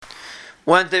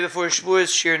Wednesday before Shiur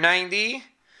is Shiur 90.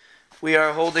 We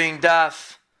are holding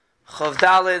Daf Chav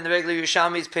Daled in the regular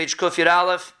Yerushalmi's page Kuf Yud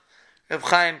Aleph, Reb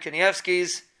Chaim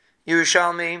Kanievsky's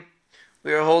Yerushalmi.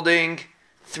 We are holding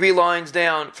 3 lines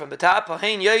down from the top.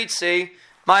 Hain Yaitse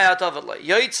Mayat Avadle.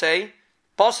 Yaitse,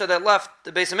 Basar that left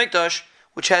the Beis Hamikdash,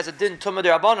 which has a din Tumah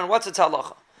D'Rabbanan. What's its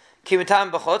halacha? Kimatam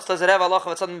b'chutz. Does it have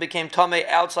halacha if something became tamei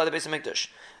outside the Beis Hamikdash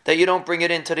that you don't bring it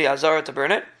into the Azara to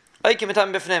burn it? Or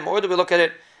do we look at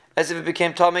it as if it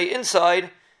became tamei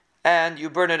inside and you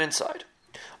burn it inside?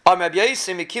 He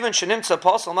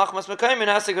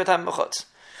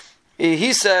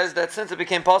says that since it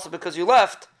became possible because you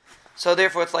left, so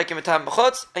therefore it's like kimatam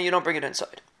b'chutz and you don't bring it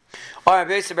inside.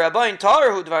 Really,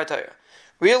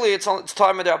 it's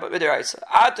tar midiraisa.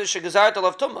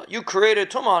 You created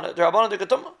tumah on it.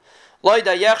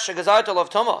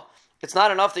 It's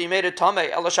not enough that you made it tamei.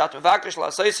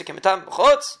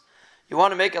 You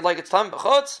want to make it like it's tam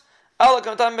b'chutz.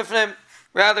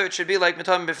 Rather, it should be like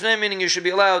mitam b'fnim, meaning you should be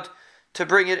allowed to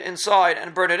bring it inside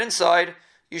and burn it inside.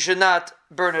 You should not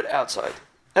burn it outside.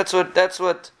 That's what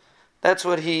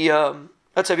Rabbi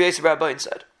Yosef Rabbein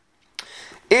said.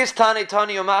 Is tani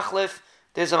umachlif?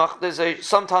 There's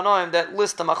some Tanaim that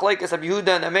list the machlekes of Yehuda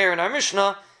and Amer in our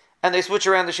Mishnah, and they switch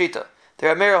around the shita.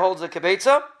 The Amer holds the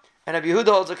kibetza, and Rabbi Yehuda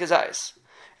holds the kizayis.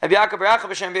 Rabbi Yaakov B'Racha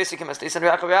b'Shem Beis Kimastis, and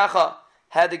Rabbi Yaakov B'Racha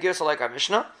had the girsa like our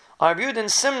Mishnah. Rabbi Yehuda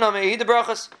simna me'hi the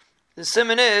brachas. The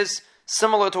simon is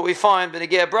similar to what we find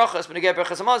b'negei brachas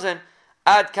hamazon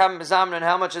ad kam mezamna, and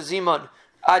how much is zimun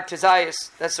ad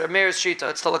kizayis. That's the Amer's shita.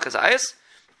 It's still a kizayis.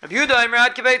 Rabbi Yehuda Amer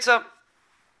ad kibetza.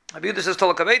 Rabbi Yehuda says still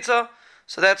a kibetza.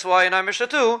 So that's why in our Mishnah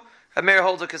too, Amer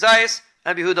holds a kazayis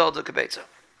and Rabbi Yehuda holds a kibetza.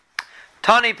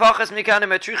 Tani pachas mikane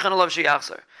metrichan alav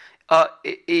sheyachzer.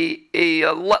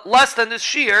 Less than this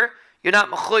shear, you're not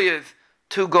mechuyev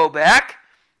to go back.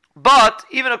 But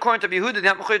even according to Rabbi Yehuda, you're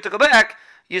not mechuyev to go back.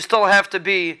 You still have to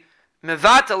be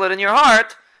mevatel it in your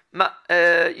heart.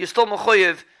 You're still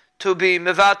mechuyev to be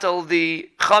mevatel the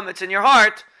chametz in your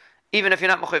heart, even if you're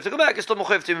not mechuyev to go back. You're still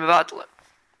mechuyev to be mevatel it.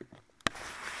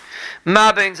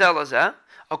 Ma bein zelazeh.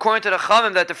 According to the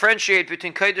Chamim that differentiate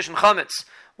between Kodesh and Chametz,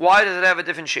 why does it have a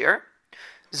different shear?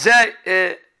 Zeh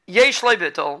yesh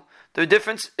lebitel. The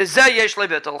difference is zeh yesh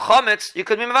lebitel. Chametz, you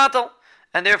could be mevatel,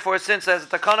 and therefore, since there's a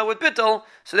takana with bitel,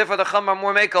 so therefore the Chamim are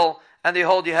more mekel, and they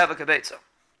hold you have a kibetza.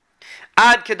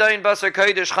 Ad kedayin basar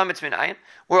kodesh chametz minayin.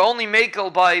 We're only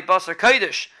mekel by basar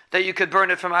kodesh that you could burn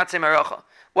it from atzei maracha.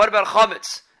 What about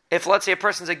chametz? If let's say a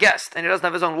person's a guest and he doesn't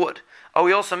have his own wood, are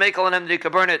we also mekel on him that you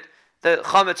could burn it? The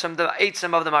chametz from the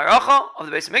eitzim of the maracha of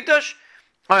the Beis Hamikdash.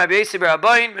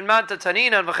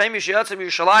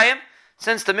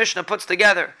 Since the Mishnah puts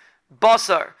together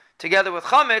basar together with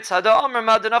chametz,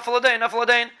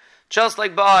 just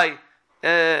like by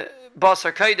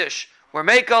basar kodesh we're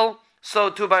mekel, so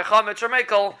too by chametz we're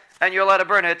mekel, and you're allowed to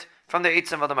burn it from the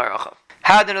eitzim of the maracha.